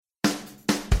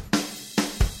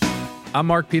I'm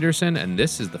Mark Peterson, and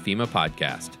this is the FEMA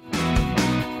Podcast.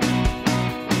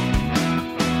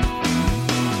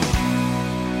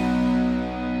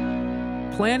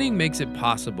 Planning makes it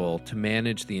possible to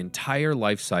manage the entire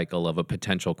life cycle of a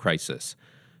potential crisis.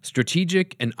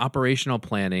 Strategic and operational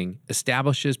planning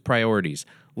establishes priorities,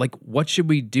 like what should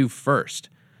we do first,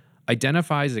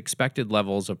 identifies expected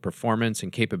levels of performance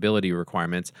and capability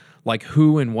requirements, like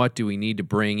who and what do we need to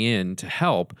bring in to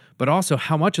help, but also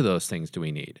how much of those things do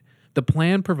we need. The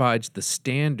plan provides the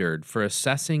standard for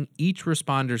assessing each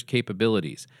responder's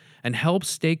capabilities and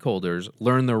helps stakeholders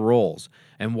learn their roles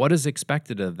and what is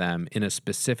expected of them in a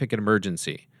specific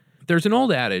emergency. There's an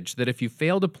old adage that if you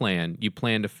fail to plan, you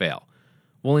plan to fail.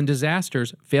 Well, in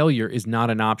disasters, failure is not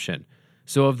an option.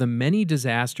 So of the many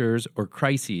disasters or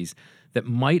crises that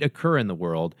might occur in the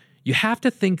world, you have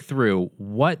to think through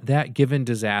what that given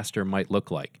disaster might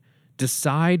look like,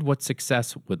 decide what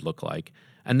success would look like,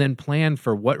 and then plan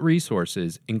for what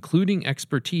resources, including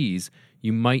expertise,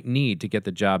 you might need to get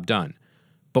the job done.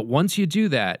 But once you do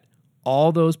that,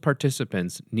 all those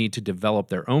participants need to develop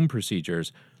their own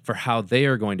procedures for how they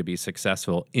are going to be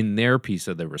successful in their piece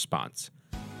of the response.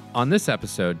 On this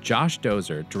episode, Josh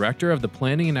Dozer, Director of the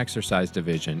Planning and Exercise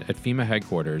Division at FEMA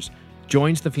Headquarters,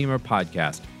 joins the FEMA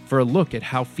Podcast for a look at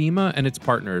how FEMA and its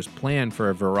partners plan for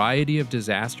a variety of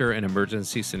disaster and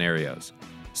emergency scenarios.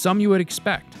 Some you would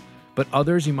expect, but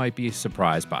others you might be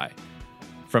surprised by.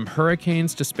 From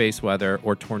hurricanes to space weather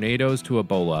or tornadoes to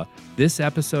Ebola, this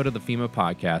episode of the FEMA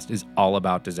Podcast is all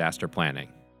about disaster planning.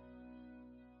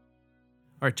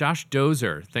 All right, Josh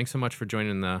Dozer, thanks so much for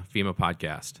joining the FEMA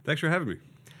Podcast. Thanks for having me.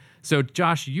 So,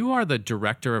 Josh, you are the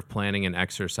Director of Planning and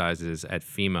Exercises at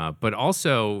FEMA, but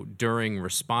also during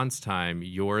response time,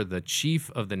 you're the Chief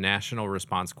of the National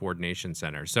Response Coordination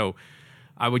Center. So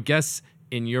I would guess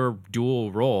in your dual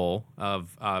role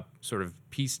of sort of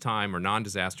peacetime or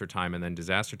non-disaster time and then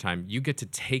disaster time, you get to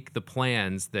take the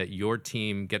plans that your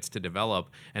team gets to develop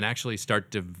and actually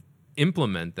start to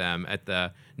implement them at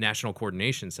the National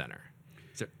Coordination Center.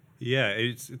 Yeah,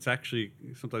 it's actually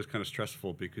sometimes kind of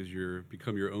stressful because you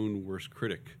become your own worst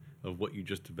critic of what you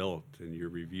just developed, and you're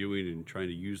reviewing and trying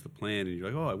to use the plan, and you're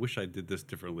like, oh, I wish I did this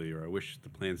differently, or I wish the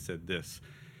plan said this.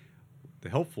 The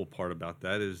helpful part about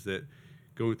that is that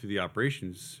going through the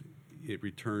operations, it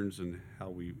returns on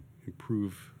how we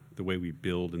improve the way we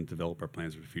build and develop our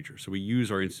plans for the future. So we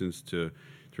use our instance to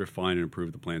refine and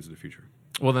improve the plans of the future.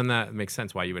 Well, then that makes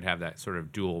sense why you would have that sort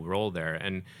of dual role there.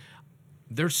 And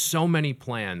there's so many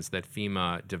plans that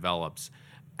FEMA develops,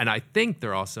 and I think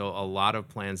there are also a lot of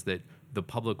plans that the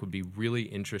public would be really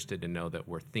interested to know that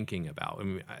we're thinking about. I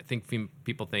mean, I think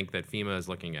people think that FEMA is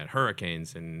looking at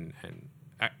hurricanes and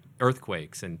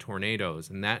earthquakes and tornadoes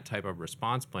and that type of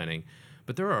response planning,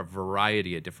 but there are a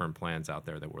variety of different plans out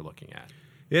there that we're looking at.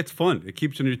 Yeah, it's fun. It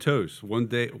keeps you on your toes.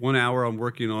 1 hour I'm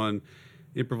working on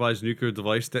improvised nuclear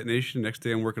device detonation. Next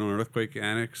day I'm working on an earthquake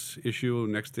annex issue.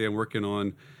 Next day I'm working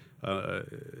on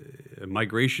a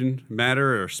migration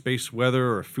matter or space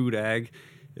weather or food ag.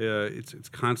 It's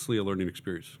constantly a learning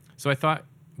experience. So I thought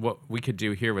what we could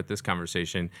do here with this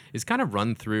conversation is kind of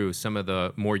run through some of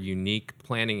the more unique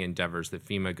planning endeavors that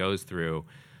FEMA goes through,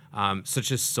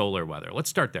 such as solar weather. Let's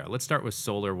start there. Let's start with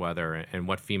solar weather and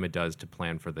what FEMA does to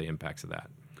plan for the impacts of that.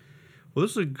 Well,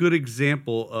 this is a good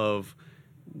example of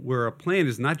where a plan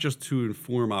is not just to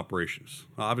inform operations.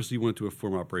 Obviously, you want to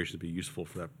inform operations to be useful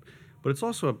for that. But it's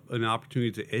also an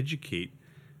opportunity to educate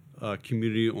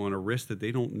community on a risk that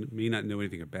they may not know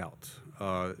anything about,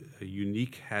 a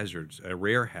unique hazards, a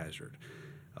rare hazard,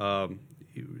 to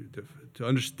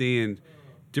understand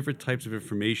different types of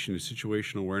information,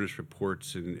 situational awareness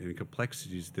reports, and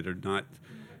complexities that are not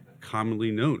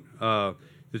commonly known.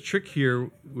 The trick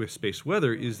here with space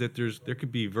weather is that there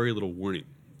could be very little warning.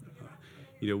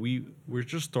 We're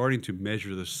just starting to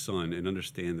measure the sun and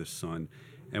understand the sun,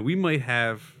 and we might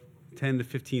have 10 to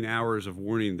 15 hours of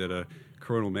warning that a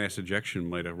coronal mass ejection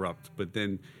might erupt, but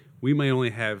then we may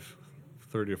only have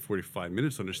 30 or 45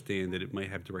 minutes to understand that it might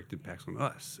have direct impacts on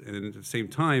us. And at the same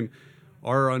time,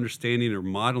 our understanding or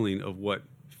modeling of what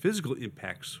physical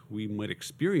impacts we might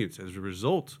experience as a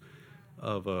result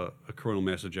of a coronal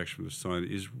mass ejection from the sun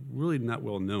is really not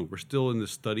well known. We're still in the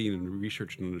studying and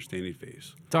research and understanding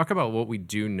phase. Talk about what we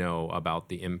do know about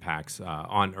the impacts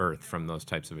on Earth from those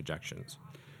types of ejections.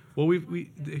 Well,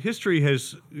 history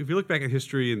has, if you look back at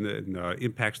history and the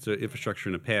impacts to infrastructure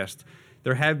in the past,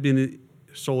 there have been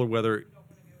solar weather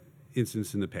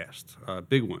incidents in the past,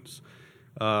 big ones.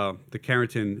 The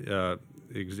Carrington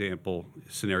example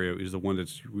scenario is the one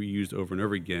that's reused over and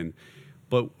over again.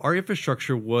 But our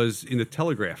infrastructure was in the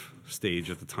telegraph stage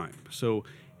at the time. So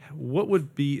what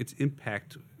would be its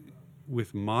impact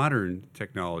with modern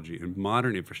technology and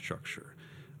modern infrastructure,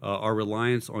 our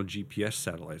reliance on GPS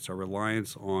satellites, our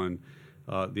reliance on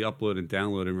the upload and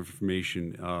download of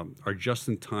information, our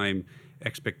just-in-time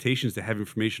expectations to have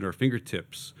information at our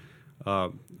fingertips,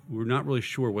 we're not really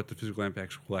sure what the physical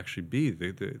impacts will actually be.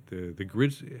 The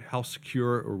grid, how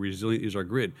secure or resilient is our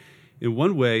grid? In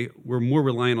one way, we're more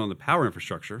reliant on the power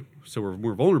infrastructure, so we're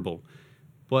more vulnerable.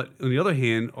 But on the other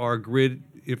hand, our grid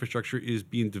infrastructure is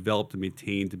being developed and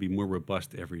maintained to be more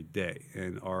robust every day,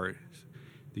 and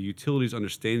the utilities'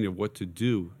 understanding of what to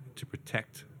do to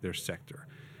protect their sector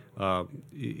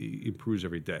improves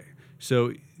every day.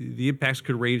 So the impacts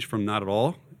could range from not at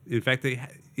all. In fact,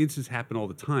 incidents happen all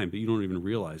the time, but you don't even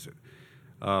realize it.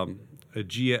 A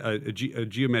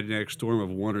geomagnetic storm of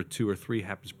 1 or 2 or 3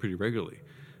 happens pretty regularly.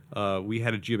 We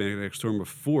had a geomagnetic storm of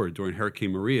 4 during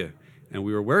Hurricane Maria, and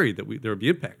we were worried that there would be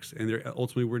impacts, and there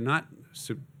ultimately were not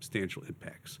substantial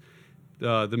impacts.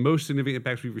 The most significant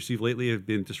impacts we've received lately have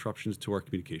been disruptions to our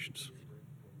communications.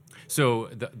 So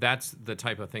that's the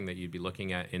type of thing that you'd be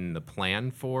looking at in the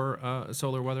plan for a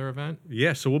solar weather event?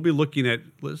 Yeah, so we'll be looking at,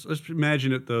 let's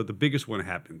imagine that the biggest one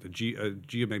happened, a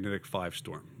geomagnetic 5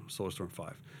 storm, solar storm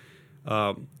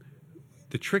 5.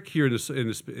 The trick here in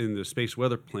the space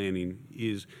weather planning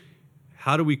is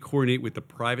how do we coordinate with the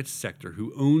private sector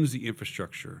who owns the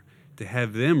infrastructure to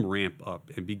have them ramp up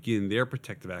and begin their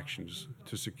protective actions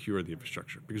to secure the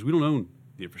infrastructure, because we don't own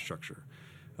the infrastructure.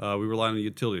 We rely on the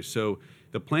utilities. So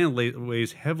the plan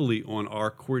weighs heavily on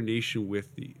our coordination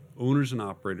with the owners and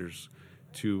operators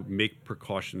to make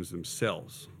precautions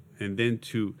themselves, and then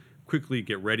to quickly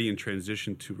get ready and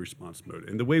transition to response mode.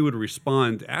 And the way we would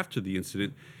respond after the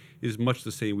incident is much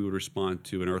the same we would respond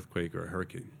to an earthquake or a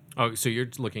hurricane. Oh, so you're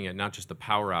looking at not just the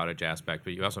power outage aspect,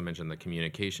 but you also mentioned the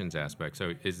communications aspect.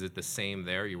 So is it the same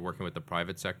there? You're working with the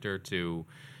private sector to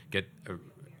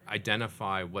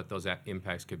identify what those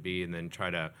impacts could be, and then try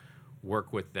to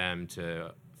work with them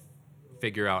to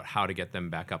figure out how to get them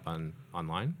back up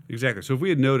online? Exactly. So if we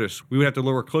had noticed, we would have to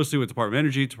work closely with the Department of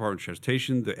Energy, Department of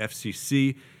Transportation, the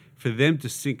FCC, for them to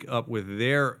sync up with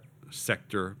their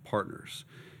sector partners,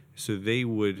 so they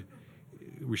would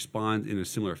respond in a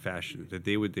similar fashion, that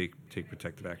they would take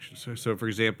protective action. So for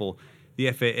example,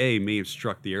 the FAA may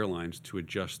instruct the airlines to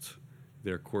adjust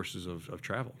their courses of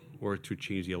travel or to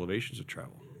change the elevations of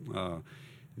travel.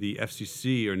 The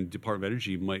FCC or Department of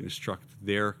Energy might instruct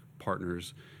their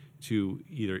partners to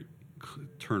either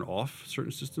turn off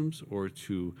certain systems or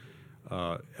to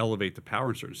elevate the power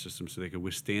in certain systems so they could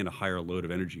withstand a higher load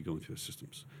of energy going through the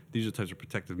systems. These are the types of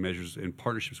protective measures and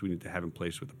partnerships we need to have in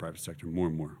place with the private sector more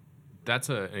and more. That's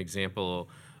an example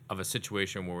of a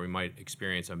situation where we might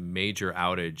experience a major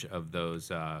outage of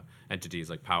those entities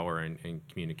like power and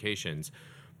communications.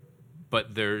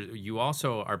 But you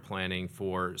also are planning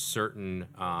for certain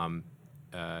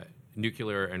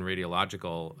nuclear and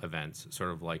radiological events,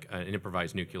 sort of like an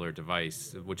improvised nuclear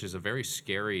device, which is a very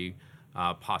scary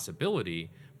possibility,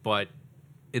 but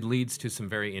it leads to some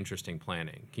very interesting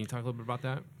planning. Can you talk a little bit about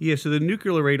that? Yeah, so the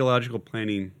nuclear radiological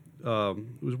planning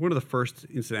was one of the first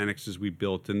incident annexes we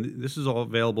built, and this is all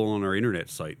available on our internet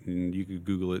site, and you could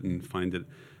Google it and find it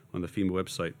on the FEMA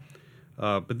website.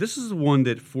 But this is the one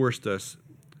that forced us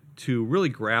to really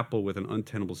grapple with an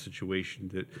untenable situation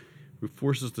that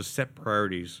forces us to set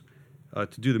priorities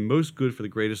to do the most good for the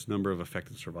greatest number of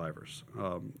affected survivors.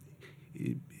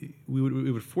 It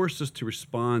would force us to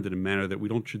respond in a manner that we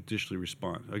don't traditionally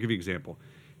respond. I'll give you an example.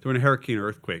 During a hurricane or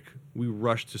earthquake, we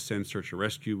rush to send search and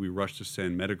rescue. We rush to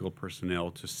send medical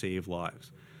personnel to save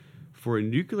lives. For a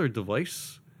nuclear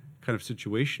device kind of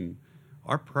situation,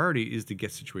 our priority is to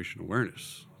get situational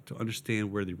awareness, to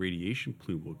understand where the radiation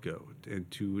plume will go, and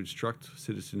to instruct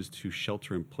citizens to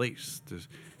shelter in place,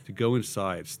 to go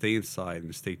inside,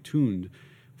 and stay tuned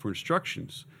for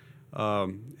instructions.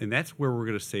 And that's where we're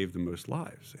going to save the most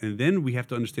lives. And then we have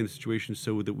to understand the situation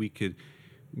so that we could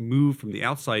move from the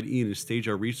outside in and stage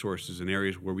our resources in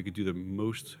areas where we could do the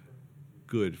most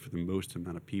good for the most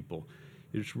amount of people.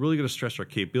 It's really going to stress our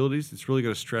capabilities. It's really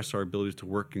going to stress our abilities to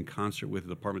work in concert with the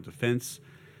Department of Defense.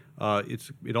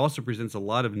 It also presents a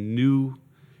lot of new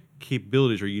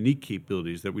capabilities or unique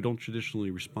capabilities that we don't traditionally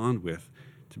respond with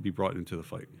to be brought into the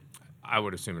fight. I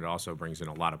would assume it also brings in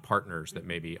a lot of partners that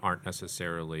maybe aren't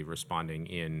necessarily responding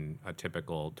in a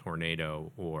typical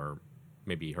tornado or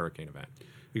maybe hurricane event.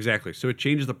 Exactly. So it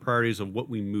changes the priorities of what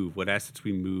we move, what assets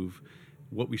we move,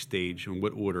 what we stage, and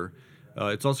what order.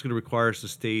 It's also going to require us to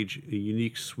stage a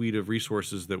unique suite of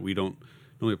resources that we don't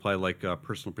normally apply, like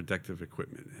personal protective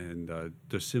equipment and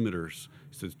dosimeters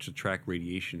to track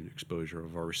radiation exposure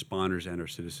of our responders and our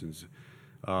citizens.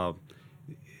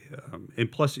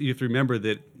 And plus, you have to remember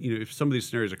that if some of these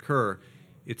scenarios occur,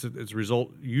 it's a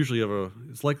result usually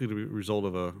it's likely to be a result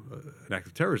of an act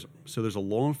of terrorism. So there's a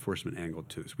law enforcement angle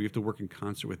to this. We have to work in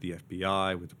concert with the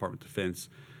FBI, with the Department of Defense,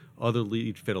 other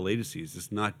lead federal agencies.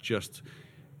 It's not just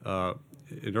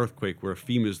an earthquake where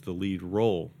FEMA is the lead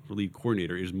role, the lead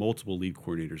coordinator. Is multiple lead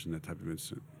coordinators in that type of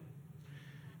incident.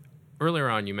 Earlier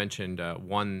on, you mentioned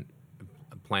one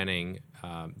planning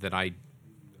that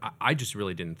I just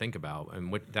really didn't think about,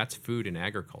 and that's food and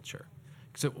agriculture.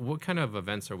 So what kind of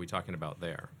events are we talking about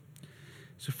there?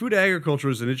 So food agriculture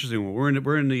is an interesting one.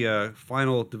 We're in the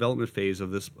final development phase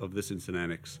of this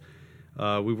Incinanix.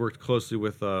 We worked closely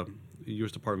with the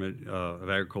U.S. Department of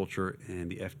Agriculture and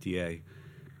the FDA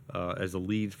as the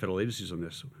lead federal agencies on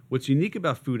this. What's unique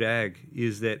about food ag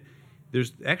is that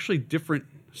there's actually different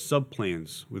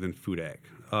subplans within food ag.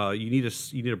 You need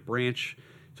a branch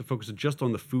to focus just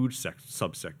on the food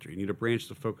subsector. You need a branch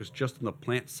to focus just on the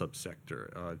plant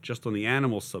subsector, just on the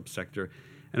animal subsector.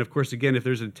 And of course, again, if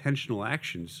there's intentional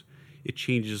actions, it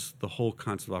changes the whole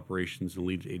concept of operations and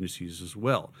lead agencies as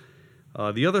well.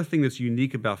 The other thing that's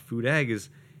unique about food ag is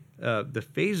the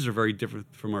phases are very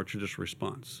different from our traditional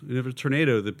response. And if a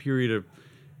tornado, the period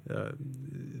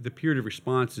of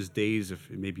response is days of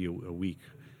maybe a week.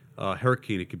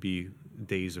 Hurricane, it could be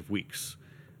days of weeks.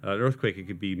 An earthquake, it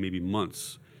could be maybe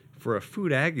months. For a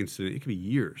food ag incident, it could be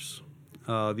years.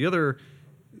 The other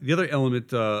element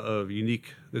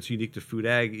that's unique to food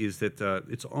ag is that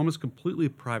it's almost completely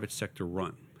private sector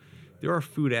run. There are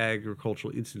food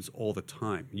agricultural incidents all the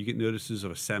time. You get notices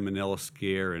of a salmonella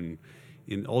scare in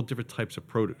all different types of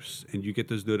produce, and you get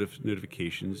those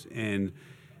notifications, and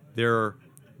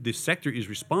the sector is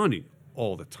responding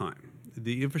all the time.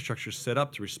 The infrastructure is set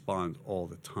up to respond all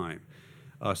the time.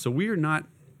 So we are not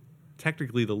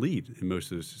technically the lead in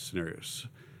most of those scenarios.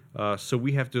 So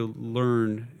we have to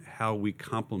learn how we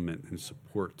complement and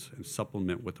support and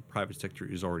supplement what the private sector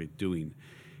is already doing.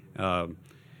 The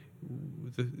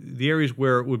areas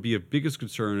where it would be of biggest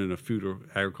concern in a food or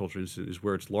agriculture incident is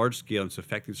where it's large scale, it's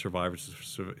affecting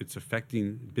survivors, it's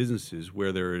affecting businesses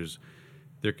where there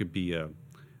could be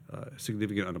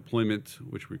significant unemployment,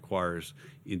 which requires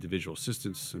individual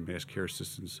assistance and mass care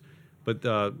assistance. But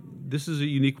this is a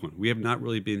unique one. We have not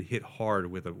really been hit hard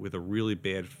with a really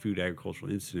bad food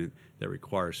agricultural incident that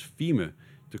requires FEMA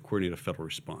to coordinate a federal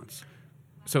response.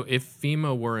 So if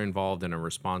FEMA were involved in a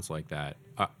response like that,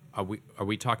 are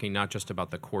we talking not just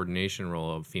about the coordination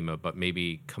role of FEMA, but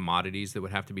maybe commodities that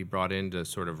would have to be brought in to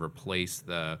sort of replace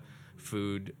the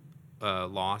food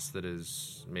loss that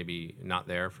is maybe not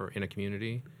there in a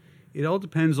community? It all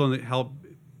depends on how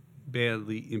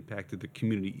badly impacted the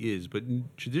community is, but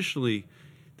traditionally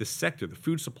the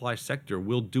food supply sector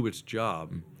will do its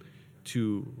job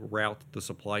to route the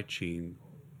supply chain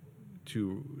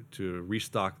to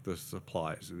restock the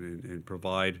supplies and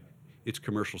provide its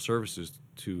commercial services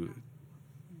to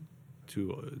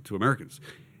Americans.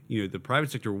 The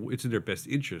private sector, it's in their best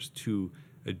interest to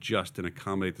adjust and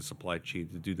accommodate the supply chain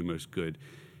to do the most good.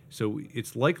 So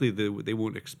it's likely that they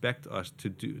won't expect us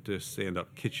to stand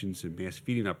up kitchens and mass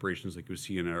feeding operations like we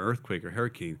see in an earthquake or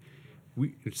hurricane.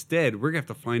 Instead, we're going to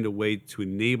have to find a way to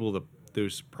enable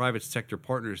those private sector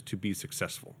partners to be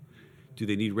successful. Do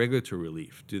they need regulatory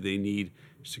relief? Do they need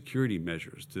security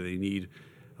measures? Do they need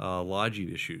lodging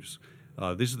issues?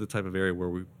 This is the type of area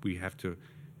where we have to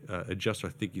adjust our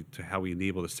thinking to how we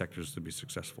enable the sectors to be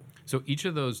successful. So each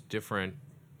of those different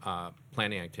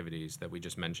planning activities that we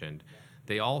just mentioned,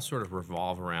 they all sort of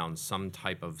revolve around some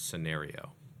type of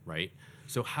scenario, right?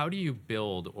 So how do you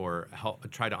build or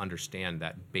try to understand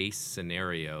that base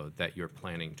scenario that you're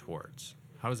planning towards?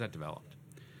 How is that developed?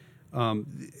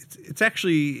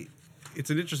 It's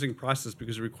an interesting process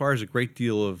because it requires a great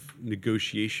deal of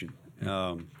negotiation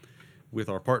with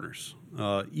our partners.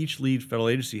 Each lead federal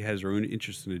agency has their own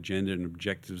interests and agenda and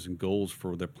objectives and goals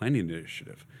for their planning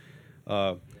initiative.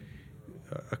 A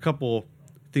couple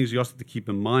things you also have to keep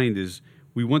in mind is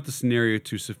we want the scenario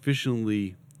to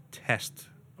sufficiently test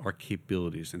our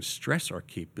capabilities and stress our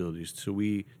capabilities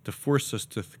to force us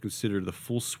to consider the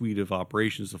full suite of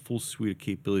operations, the full suite of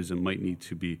capabilities that might need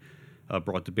to be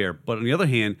brought to bear. But on the other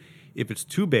hand, if it's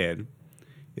too bad,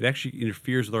 it actually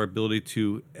interferes with our ability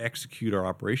to execute our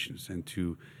operations and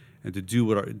to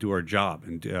do our job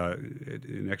and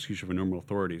in execution of our normal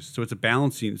authorities. So it's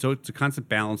a constant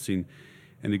balancing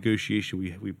and negotiation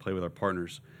we play with our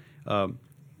partners. And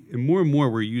more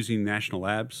we're using national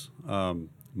labs,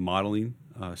 modeling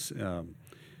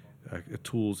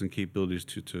tools and capabilities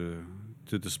to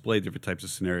display different types of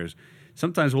scenarios.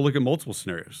 Sometimes we'll look at multiple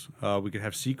scenarios. We could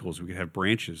have sequels. We could have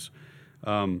branches.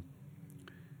 Our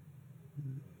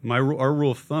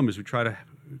rule of thumb is we try to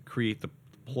create the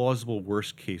plausible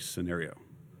worst case scenario,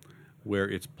 where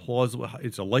it's plausible,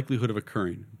 it's a likelihood of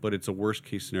occurring, but it's a worst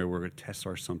case scenario where it tests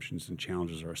our assumptions and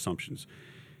challenges our assumptions.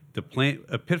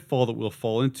 A pitfall that we'll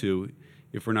fall into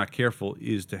if we're not careful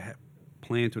is to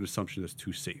plan to an assumption that's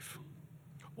too safe.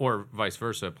 Or vice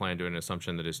versa, plan to an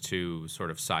assumption that is too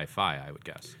sort of sci-fi, I would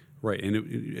guess. Right,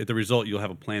 and at the result, you'll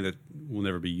have a plan that will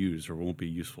never be used or won't be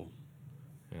useful.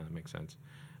 Yeah, that makes sense.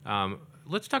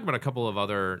 Let's talk about a couple of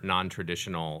other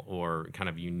non-traditional or kind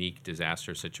of unique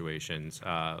disaster situations.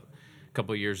 A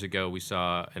couple of years ago, we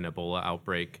saw an Ebola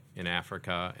outbreak in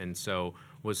Africa, and so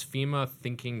was FEMA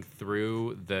thinking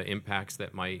through the impacts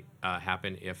that might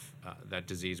happen if that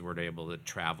disease were able to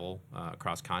travel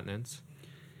across continents?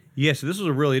 Yeah, so this was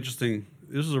a really interesting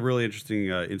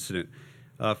incident.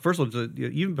 First of all,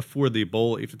 even before the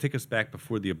Ebola, if you take us back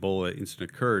before the Ebola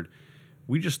incident occurred,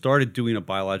 we just started doing a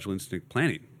biological incident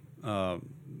planning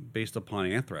based upon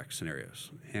anthrax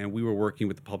scenarios. And we were working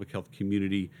with the public health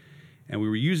community, and we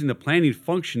were using the planning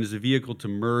function as a vehicle to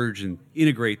merge and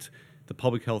integrate the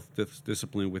public health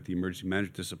discipline with the emergency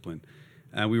management discipline.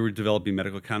 And we were developing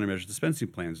medical countermeasure dispensing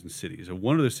plans in cities. And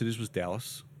one of those cities was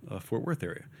Dallas, Fort Worth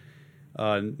area,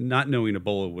 not knowing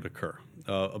Ebola would occur.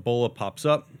 Ebola pops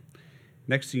up.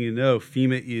 Next thing you know,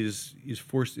 FEMA is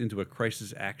forced into a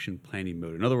crisis action planning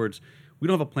mode. In other words, we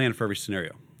don't have a plan for every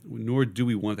scenario, nor do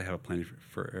we want to have a plan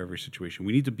for every situation.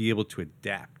 We need to be able to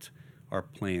adapt our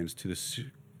plans to the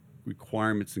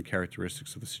requirements and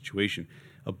characteristics of the situation.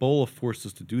 Ebola forced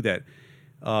us to do that.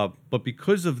 But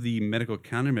because of the medical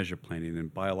countermeasure planning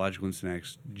and biological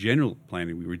incident general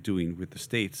planning we were doing with the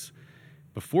states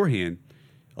beforehand,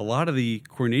 a lot of the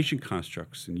coordination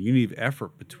constructs and unity of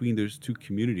effort between those two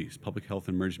communities, public health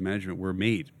and emergency management, were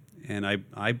made. And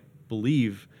I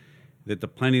believe that the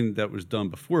planning that was done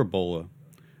before Ebola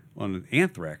on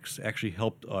anthrax actually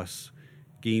helped us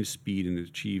gain speed and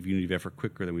achieve unity of effort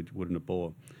quicker than we would in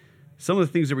Ebola. Some of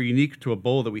the things that were unique to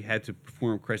Ebola that we had to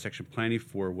perform crisis action planning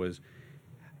for was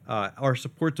our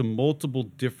support to multiple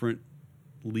different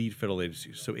lead federal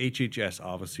agencies. So HHS,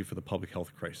 obviously, for the public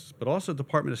health crisis, but also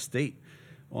Department of State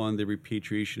on the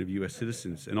repatriation of U.S.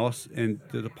 citizens, and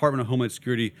the Department of Homeland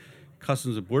Security,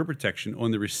 Customs and Border Protection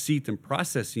on the receipt and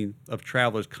processing of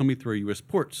travelers coming through our U.S.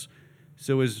 ports.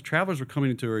 So as the travelers were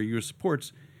coming into our U.S.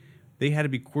 ports, they had to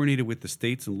be coordinated with the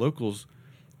states and locals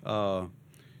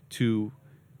to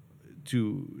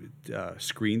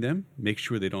screen them, make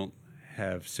sure they don't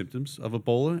have symptoms of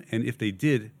Ebola, and if they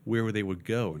did, where they would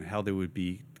go and how they would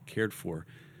be cared for.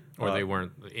 Or they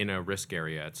weren't in a risk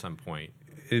area at some point.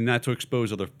 And not to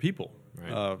expose other people.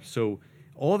 Right. So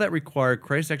all that required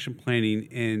crisis action planning,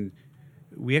 and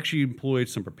we actually employed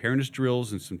some preparedness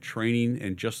drills and some training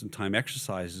and just-in-time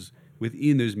exercises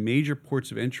within those major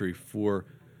ports of entry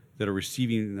that are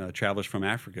receiving travelers from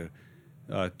Africa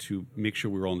to make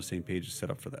sure we were all on the same page and set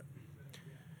up for that.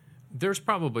 There's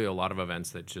probably a lot of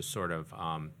events that just sort of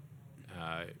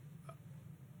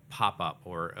pop up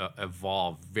or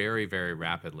evolve very, very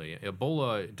rapidly.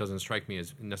 Ebola doesn't strike me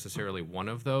as necessarily one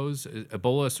of those.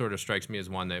 Ebola sort of strikes me as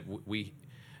one that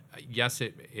yes,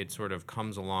 it sort of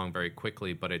comes along very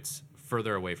quickly, but it's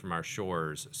further away from our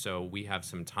shores, so we have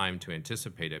some time to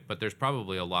anticipate it. But there's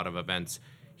probably a lot of events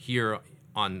here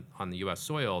on the U.S.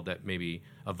 soil that maybe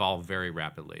evolve very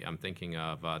rapidly. I'm thinking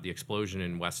of the explosion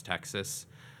in West Texas,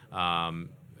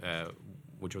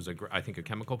 which was I think a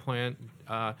chemical plant.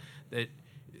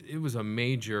 It was a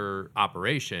major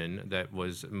operation that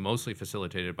was mostly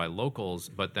facilitated by locals,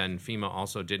 but then FEMA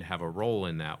also did have a role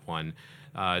in that one.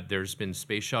 There's been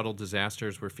space shuttle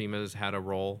disasters where FEMA has had a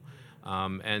role,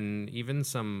 and even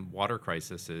some water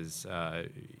crises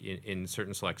in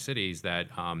certain select cities that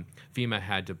FEMA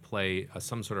had to play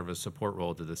some sort of a support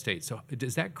role to the state. So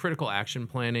is that critical action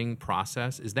planning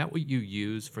process, is that what you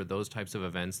use for those types of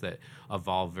events that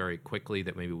evolve very quickly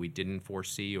that maybe we didn't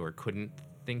foresee or couldn't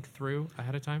think through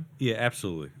ahead of time? Yeah,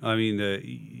 absolutely. I mean,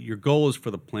 your goal is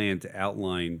for the plan to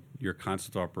outline your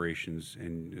concept operations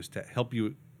and is to help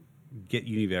you get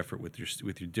unity of effort with your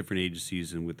different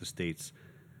agencies and with the states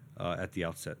at the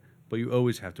outset. But you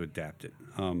always have to adapt it.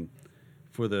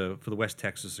 For the West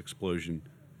Texas explosion,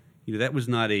 that was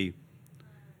not a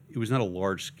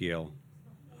large scale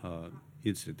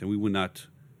incident, and we would not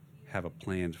have a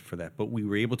plan for that. But we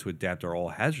were able to adapt our all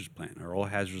hazards plan, our all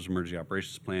hazards emergency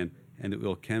operations plan, and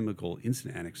the chemical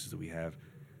incident annexes that we have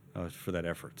for that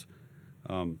effort.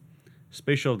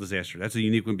 Space shuttle disaster, that's a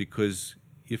unique one because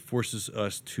it forces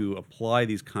us to apply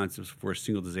these concepts for a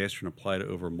single disaster and apply it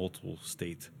over a multiple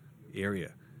state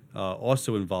area.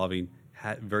 Also involving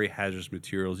very hazardous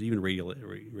materials, even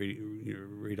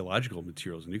radiological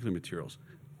materials, nuclear materials.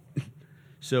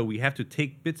 So we have to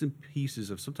take bits and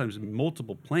pieces of sometimes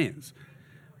multiple plans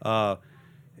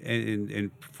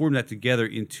and form that together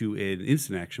into an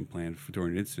incident action plan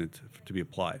during an incident to be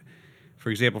applied. For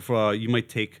example, you might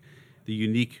take the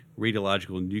unique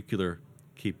radiological and nuclear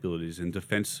capabilities and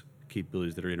defense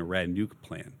capabilities that are in a rad nuke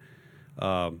plan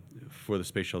for the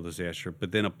space shuttle disaster,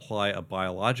 but then apply a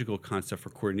biological concept for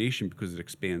coordination because it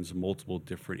expands multiple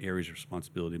different areas of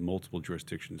responsibility, multiple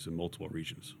jurisdictions, and multiple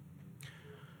regions.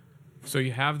 So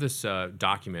you have this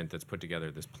document that's put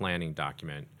together, this planning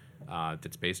document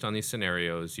that's based on these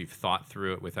scenarios. You've thought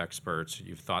through it with experts.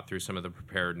 You've thought through some of the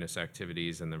preparedness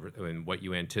activities and what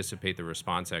you anticipate the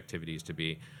response activities to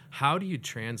be. How do you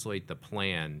translate the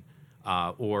plan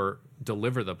or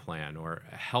deliver the plan or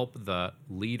help the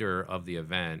leader of the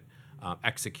event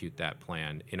execute that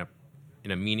plan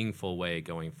in a meaningful way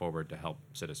going forward to help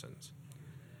citizens?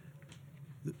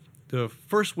 The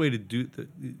first way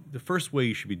the first way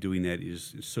you should be doing that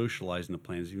is socializing the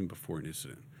plans even before an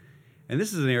incident. And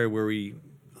this is an area where we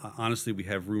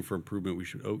have room for improvement. We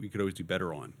could always do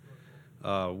better on.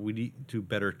 We need to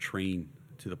better train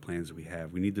to the plans that we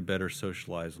have. We need to better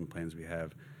socialize on the plans we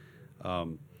have,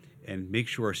 and make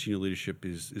sure our senior leadership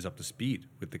is up to speed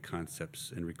with the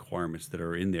concepts and requirements that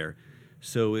are in there.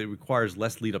 So it requires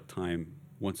less lead up time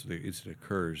once the incident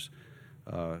occurs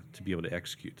to be able to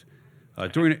execute.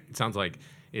 It sounds like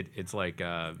it's like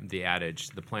the adage: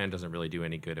 the plan doesn't really do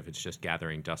any good if it's just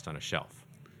gathering dust on a shelf.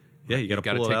 Yeah, you got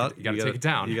to pull it out. You got to take it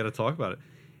down. You got to talk about it.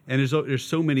 And there's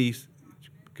so many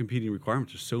competing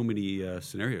requirements. There's so many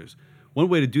scenarios. One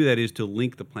way to do that is to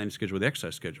link the planning schedule with the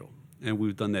exercise schedule, and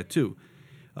we've done that too.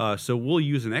 So we'll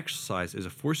use an exercise as a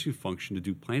forcing function to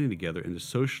do planning together and to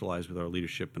socialize with our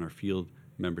leadership and our field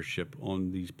membership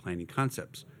on these planning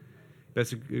concepts.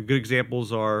 That's good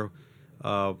examples are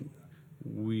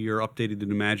we are updating the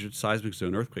imagined seismic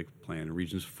zone earthquake plan in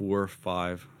regions 4,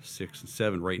 5, 6, and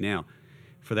 7 right now.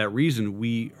 For that reason,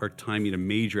 we are timing a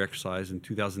major exercise in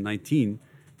 2019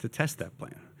 to test that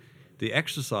plan. The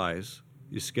exercise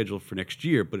is scheduled for next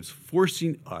year, but it's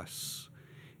forcing us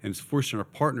and it's forcing our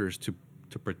partners to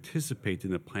participate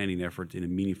in the planning effort in a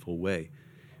meaningful way.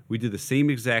 We did the same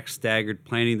exact staggered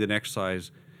planning and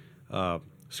exercise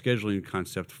scheduling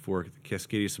concept for the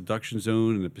Cascadia subduction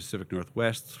zone in the Pacific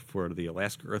Northwest, for the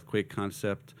Alaska earthquake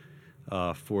concept,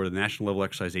 for the national level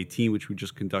exercise 18, which we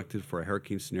just conducted for a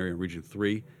hurricane scenario in Region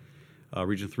 3.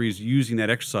 Region 3 is using that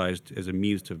exercise as a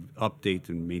means to update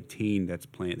and maintain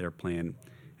their plan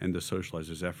and to socialize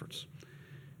those efforts.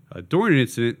 During an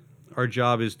incident, our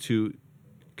job is to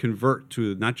convert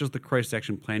to not just the crisis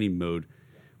action planning mode,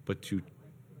 but to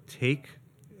take,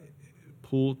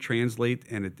 pull, translate,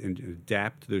 and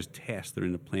adapt to those tasks that are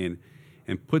in the plan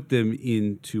and put them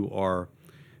into our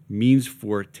means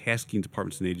for tasking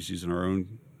departments and agencies and our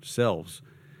own selves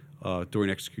during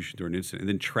execution during an incident, and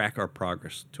then track our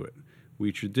progress to it.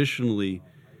 We traditionally,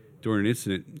 during an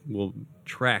incident, will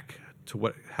track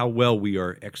to how well we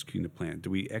are executing the plan. Do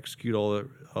we execute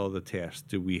all the tasks?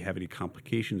 Do we have any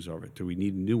complications of it? Do we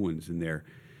need new ones in there?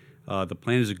 The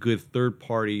plan is a good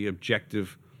third-party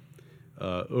objective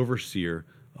overseer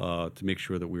to make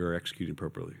sure that we are executing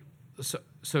appropriately.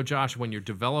 So Josh, when you're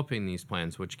developing these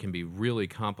plans, which can be really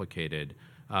complicated,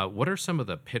 what are some of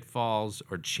the pitfalls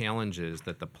or challenges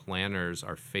that the planners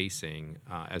are facing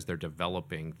as they're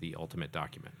developing the ultimate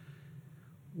document?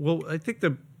 Well, I think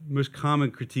the most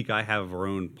common critique I have of our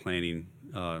own planning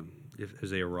as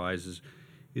they arise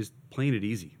is playing it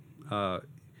easy.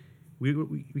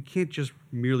 We can't just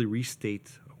merely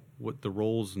restate what the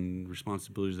roles and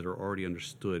responsibilities that are already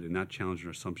understood and not challenge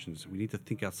our assumptions. We need to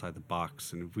think outside the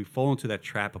box. And if we fall into that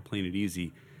trap of playing it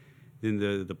easy, then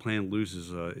the plan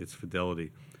loses its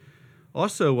fidelity.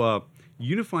 Also,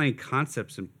 unifying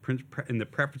concepts and the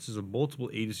preferences of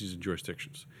multiple agencies and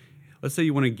jurisdictions. Let's say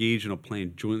you want to engage in a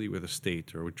plan jointly with a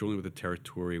state or jointly with a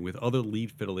territory and with other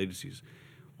lead federal agencies.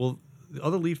 Well, the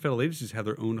other lead federal agencies have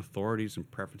their own authorities and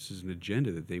preferences and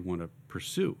agenda that they want to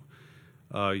pursue.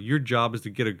 Your job is to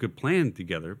get a good plan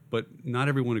together, but not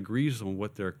everyone agrees on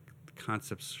what their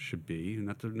concepts should be, and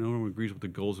no one agrees what the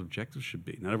goals and objectives should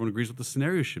be. Not everyone agrees what the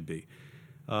scenarios should be.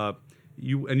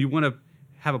 You want to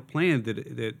have a plan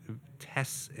that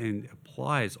tests and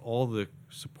applies all the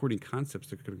supporting concepts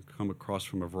that could come across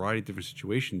from a variety of different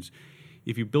situations.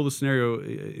 If you build a scenario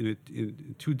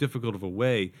in too difficult of a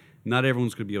way, not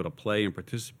everyone's going to be able to play and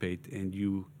participate, and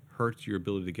you hurt your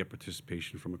ability to get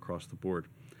participation from across the board.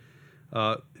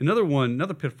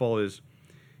 Another pitfall is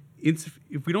if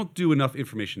we don't do enough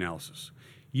information analysis.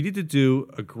 You need to do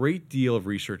a great deal of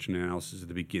research and analysis at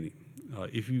the beginning.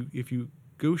 If you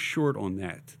go short on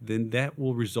that, then that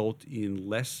will result in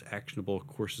less actionable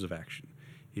courses of action.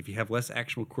 If you have less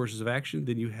actionable courses of action,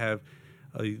 then you have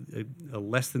a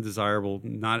less than desirable,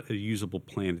 not a usable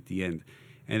plan at the end.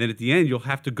 And then at the end, you'll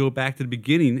have to go back to the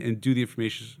beginning and do the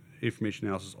information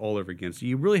analysis all over again. So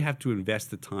you really have to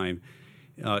invest the time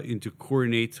into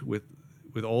coordinate with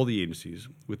all the agencies,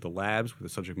 with the labs, with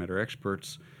the subject matter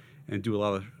experts, and do a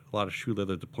lot of shoe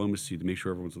leather diplomacy to make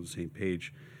sure everyone's on the same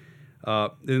page.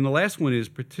 And the last one is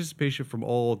participation from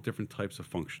all different types of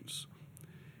functions.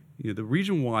 The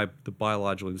reason why the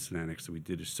biological incident annex that we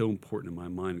did is so important in my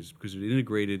mind is because it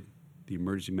integrated the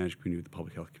emergency management community with the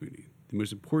public health community. The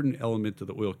most important element of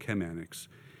the oil chem annex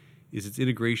is its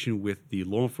integration with the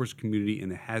law enforcement community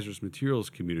and the hazardous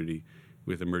materials community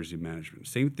with emergency management.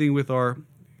 Same thing with our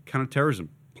counterterrorism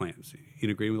plans,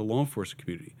 integrating with the law enforcement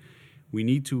community. We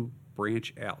need to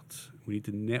branch out. We need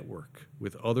to network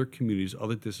with other communities,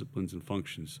 other disciplines and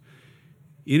functions,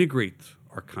 integrate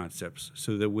our concepts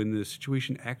so that when the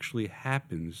situation actually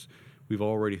happens, we've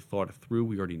already thought it through,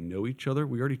 we already know each other,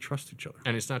 we already trust each other.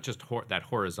 And it's not just that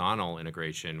horizontal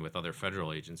integration with other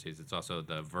federal agencies, it's also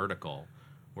the vertical,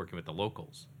 working with the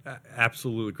locals.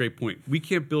 Absolutely, great point. We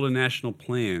can't build a national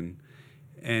plan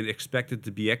and expect it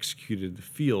to be executed in the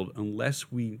field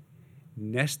unless we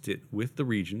nest it with the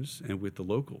regions and with the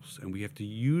locals. And we have to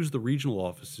use the regional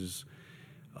offices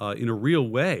in a real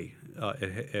way at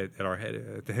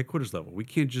the headquarters level. We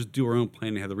can't just do our own plan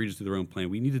and have the regions do their own plan.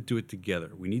 We need to do it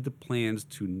together. We need the plans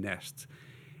to nest.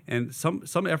 And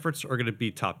some efforts are going to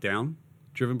be top-down,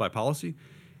 driven by policy,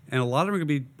 and a lot of them are going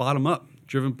to be bottom-up,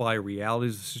 driven by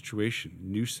realities of the situation,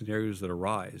 new scenarios that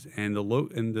arise, and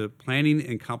the planning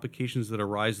and complications that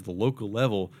arise at the local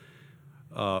level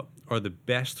are the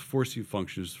best forcing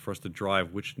functions for us to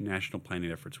drive which national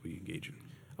planning efforts we engage in.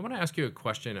 I want to ask you a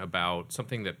question about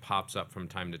something that pops up from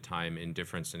time to time in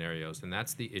different scenarios, and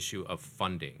that's the issue of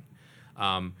funding.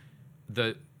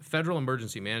 The Federal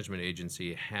Emergency Management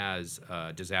Agency has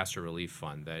a disaster relief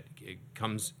fund that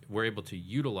we're able to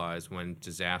utilize when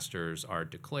disasters are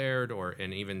declared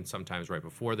and even sometimes right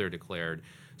before they're declared.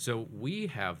 So we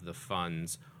have the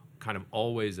funds kind of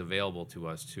always available to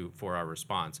us for our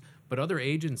response. But other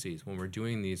agencies, when we're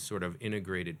doing these sort of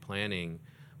integrated planning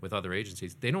with other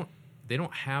agencies, they don't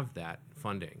have that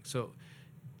funding. So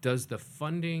does the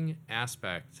funding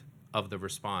aspect of the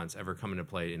response ever come into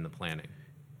play in the planning?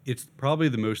 It's probably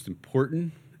the most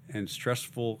important and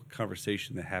stressful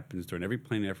conversation that happens during every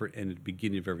planning effort and at the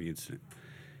beginning of every incident.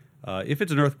 If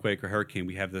it's an earthquake or hurricane,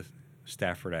 we have the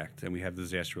Stafford Act and we have the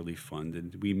Disaster Relief Fund,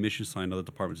 and we mission assign other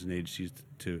departments and agencies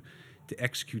to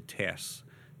execute tasks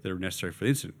that are necessary for the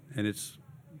incident. And it's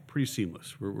pretty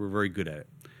seamless. We're very good at it.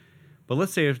 But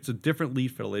let's say if it's a different lead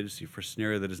federal agency for a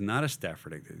scenario that is not a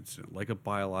Stafford Act incident, like a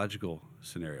biological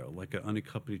scenario, like an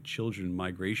unaccompanied children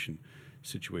migration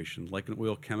situation, like an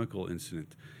oil chemical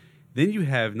incident, then you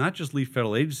have not just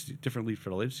different lead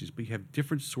federal agencies, but you have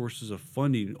different sources of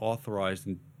funding authorized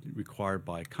and required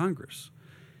by Congress.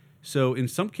 So in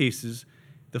some cases,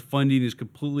 the funding is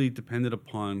completely dependent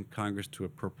upon Congress to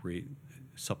appropriate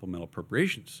supplemental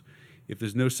appropriations. If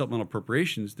there's no supplemental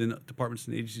appropriations, then departments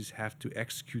and agencies have to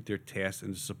execute their tasks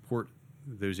and support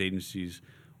those agencies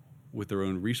with their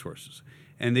own resources.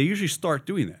 And they usually start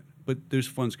doing that, but those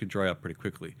funds could dry up pretty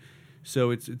quickly.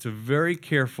 So it's a very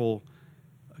careful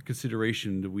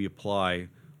consideration that we apply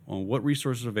on what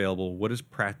resources are available, what is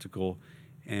practical,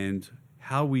 and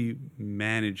how we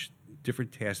manage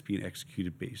different tasks being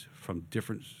executed based from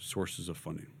different sources of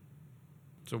funding.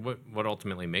 So what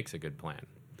ultimately makes a good plan?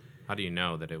 How do you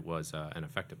know that it was an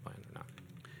effective plan or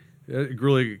not? A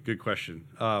really good question.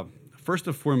 First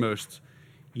and foremost,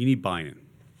 you need buy-in.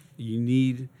 You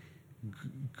need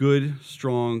good,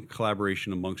 strong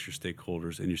collaboration amongst your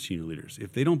stakeholders and your senior leaders.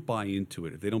 If they don't buy into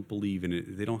it, if they don't believe in it,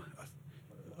 if they don't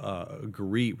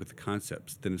agree with the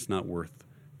concepts, then it's not worth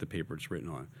the paper it's written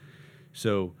on.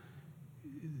 So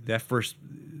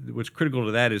what's critical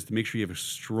to that is to make sure you have a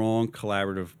strong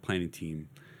collaborative planning team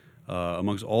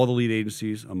amongst all the lead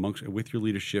agencies, with your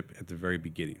leadership at the very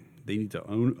beginning. They need to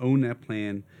own that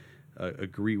plan,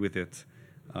 agree with it.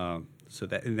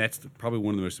 And that's probably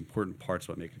one of the most important parts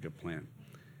about making a good plan.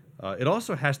 It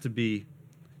also has to be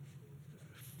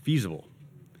feasible.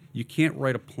 You can't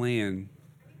write a plan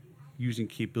using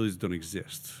capabilities that don't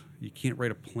exist. You can't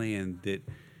write a plan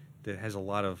that has a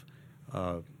lot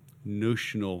of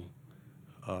notional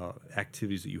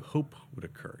activities that you hope would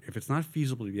occur. If it's not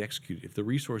feasible to be executed, if the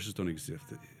resources don't exist,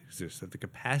 if the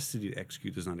capacity to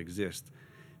execute does not exist,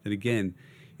 then again,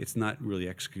 it's not really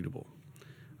executable.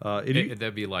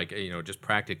 That'd be like, just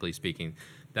practically speaking,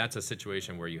 that's a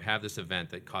situation where you have this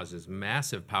event that causes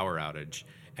massive power outage,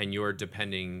 and you're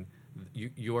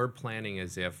planning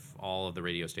as if all of the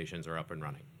radio stations are up and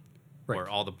running. or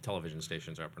all the television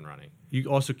stations are up and running. You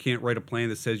also can't write a plan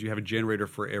that says you have a generator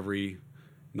for every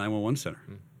 911 center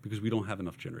because we don't have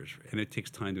enough generators, and it takes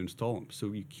time to install them. So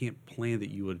you can't plan that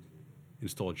you would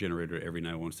install a generator at every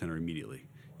 911 center immediately.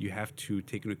 You have to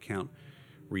take into account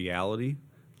reality,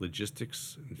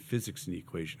 logistics, and physics in the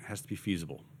equation. It has to be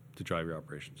feasible to drive your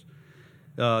operations.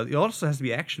 It also has to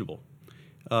be actionable.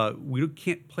 We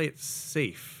can't play it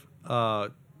safe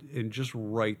and just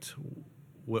write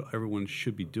what everyone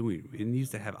should be doing. It needs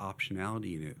to have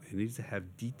optionality in it. It needs to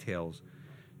have details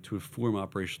to inform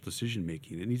operational decision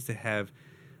making. It needs to have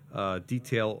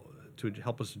detail to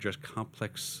help us address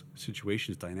complex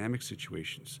situations, dynamic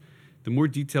situations. The more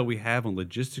detail we have on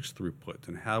logistics throughput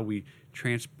and how we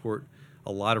transport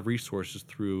a lot of resources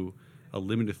through a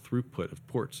limited throughput of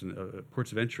ports and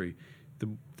ports of entry,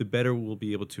 the better we'll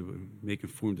be able to make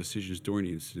informed decisions during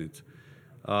the incident.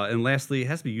 And lastly, it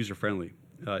has to be user-friendly.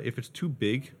 If it's too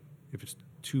big, if it's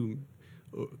too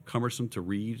cumbersome to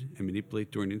read and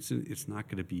manipulate during an incident, it's not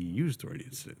going to be used during the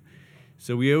incident.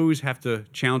 So we always have to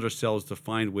challenge ourselves to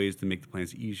find ways to make the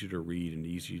plans easier to read and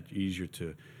easier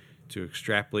to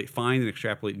extrapolate, find and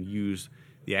extrapolate and use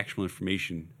the actual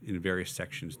information in various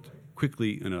sections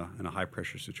quickly in a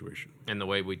high-pressure situation. And the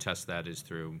way we test that is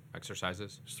through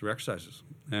exercises? It's through exercises.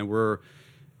 And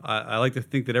I like to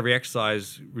think that every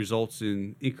exercise results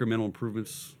in incremental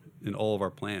improvements in all of our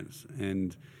plans.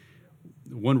 And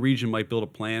one region might build a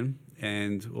plan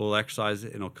and we'll exercise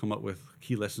it and it'll come up with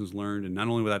key lessons learned. And not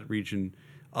only will that region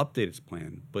update its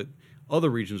plan, but other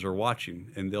regions are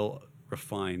watching and they'll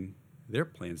refine their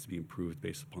plans to be improved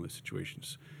based upon the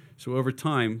situations. So over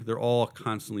time, they're all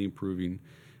constantly improving.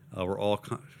 We're all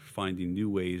finding new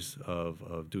ways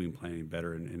of doing planning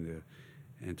better and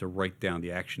to write down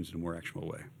the actions in a more actionable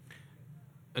way.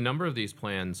 A number of these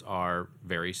plans are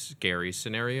very scary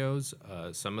scenarios.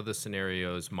 Some of the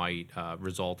scenarios might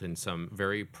result in some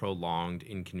very prolonged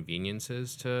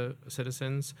inconveniences to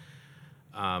citizens.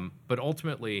 But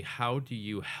ultimately, how do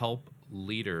you help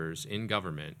leaders in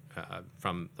government,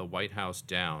 from the White House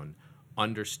down,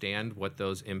 understand what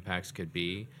those impacts could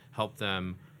be, help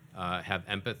them have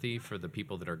empathy for the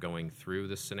people that are going through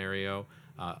this scenario,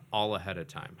 all ahead of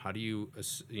time? How do you,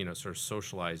 sort of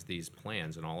socialize these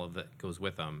plans and all of that goes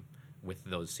with them with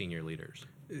those senior leaders?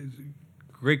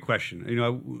 Great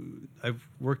question. I've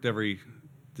worked every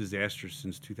disaster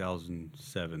since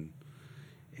 2007,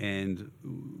 and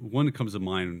one that comes to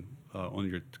mind on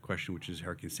your question, which is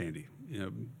Hurricane Sandy.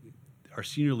 Our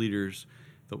senior leaders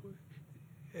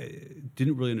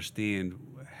didn't really understand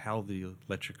how the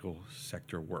electrical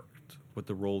sector worked, what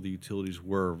the role of the utilities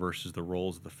were versus the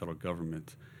roles of the federal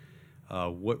government,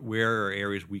 where are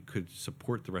areas we could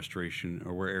support the restoration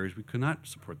or where areas we could not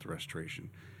support the restoration.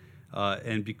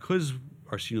 And because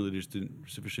our senior leaders didn't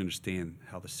sufficiently understand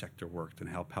how the sector worked and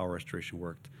how power restoration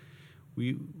worked,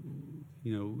 there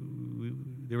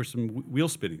was some wheel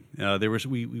spinning.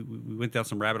 We went down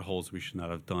some rabbit holes we should not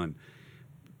have done.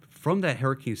 From that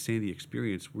Hurricane Sandy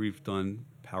experience, we've done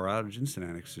power outage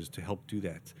incident annexes to help do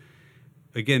that.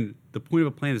 Again, the point of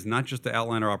a plan is not just to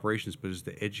outline our operations, but is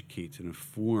to educate and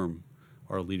inform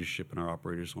our leadership and our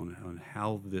operators on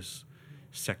how this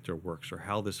sector works or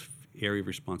how this area of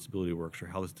responsibility works or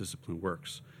how this discipline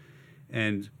works.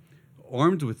 And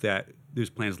armed with that, there's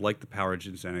plans like the power outage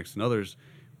incident annex and others.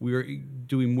 We are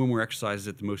doing more and more exercises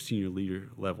at the most senior leader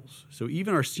levels. So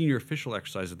even our senior official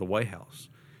exercise at the White House,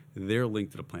 they're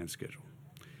linked to the plan schedule.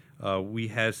 We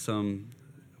had some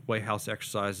White House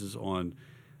exercises on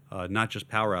not just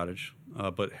power outage,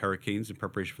 but hurricanes in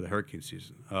preparation for the hurricane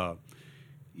season,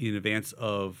 in advance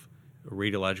of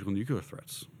radiological nuclear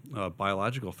threats,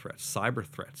 biological threats, cyber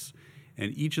threats.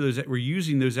 And each of those, we're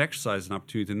using those exercises as an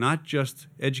opportunity to not just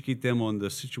educate them on the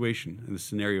situation and the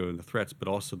scenario and the threats, but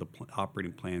also the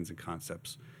operating plans and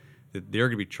concepts that they're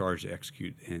going to be charged to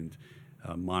execute and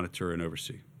monitor and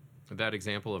oversee. That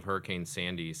example of Hurricane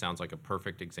Sandy sounds like a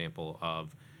perfect example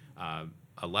of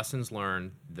a lessons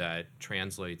learned that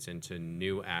translates into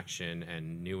new action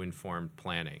and new informed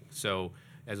planning. So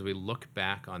as we look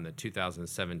back on the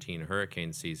 2017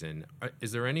 hurricane season,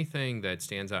 is there anything that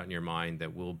stands out in your mind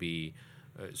that will be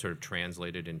sort of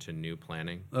translated into new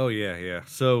planning? Oh, yeah.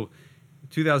 So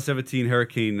 2017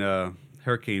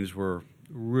 hurricanes were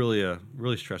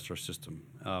really stressed our system.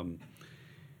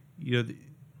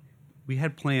 We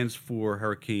had plans for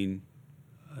hurricane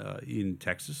in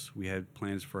Texas. We had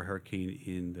plans for a hurricane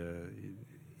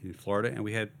in Florida, and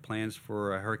we had plans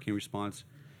for a hurricane response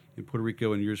in Puerto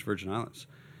Rico and U.S. Virgin Islands.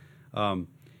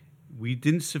 We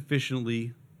didn't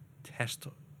sufficiently test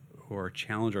or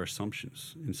challenge our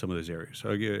assumptions in some of those areas.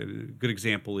 So a good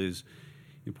example is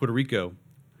in Puerto Rico,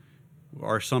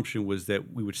 our assumption was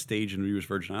that we would stage in the U.S.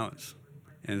 Virgin Islands.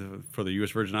 And for the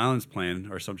U.S. Virgin Islands plan,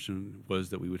 our assumption was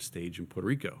that we would stage in Puerto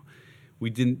Rico. We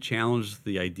didn't challenge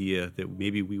the idea that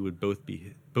maybe we would both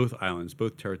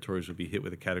territories would be hit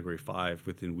with a Category 5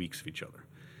 within weeks of each other.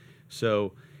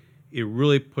 So it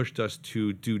really pushed us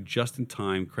to do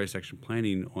just-in-time crisis action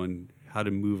planning on how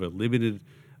to move a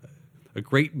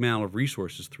great amount of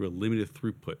resources through a limited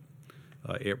throughput,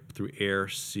 through air,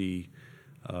 sea,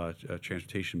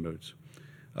 transportation modes.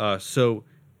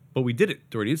 But we did it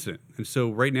during the incident. And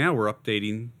so right now we're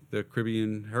updating the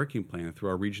Caribbean Hurricane Plan through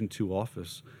our Region 2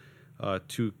 office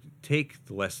to take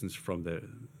the lessons from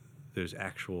those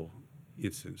actual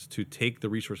incidents, to take the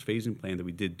resource phasing plan that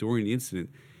we did during the incident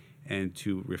and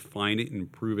to refine it and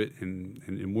improve it and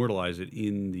immortalize it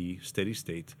in the steady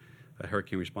state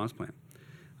hurricane response plan.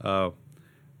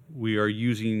 We're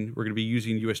going to be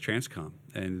using U.S. Transcom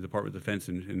and the Department of Defense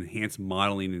and enhanced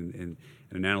modeling and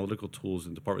analytical tools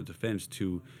in the Department of Defense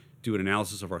to do an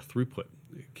analysis of our throughput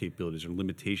capabilities and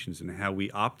limitations and how we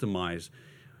optimize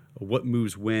what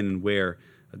moves when and where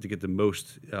to get the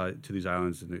most to these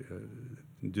islands and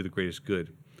do the greatest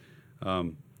good.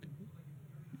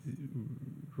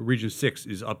 Region 6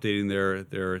 is updating their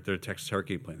Texas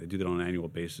hurricane plan. They do that on an annual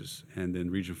basis. And then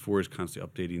Region 4 is constantly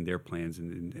updating their plans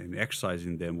and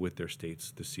exercising them with their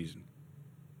states this season.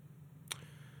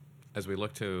 As we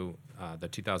look to the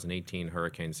 2018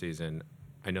 hurricane season,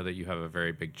 I know that you have a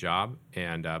very big job,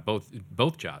 and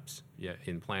both jobs,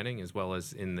 in planning as well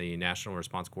as in the National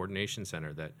Response Coordination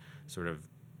Center that sort of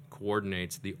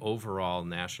coordinates the overall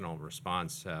national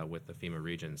response with the FEMA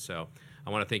region. So I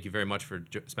want to thank you very much for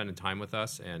spending time with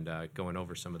us and going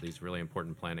over some of these really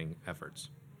important planning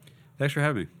efforts. Thanks for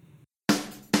having me.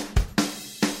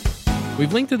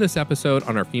 We've linked to this episode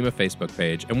on our FEMA Facebook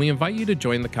page, and we invite you to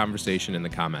join the conversation in the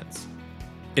comments.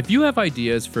 If you have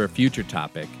ideas for a future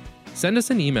topic, send us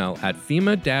an email at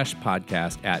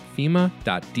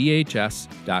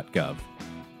fema-podcast@fema.dhs.gov.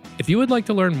 If you would like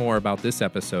to learn more about this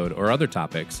episode or other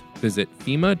topics, visit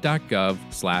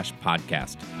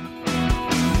fema.gov/podcast.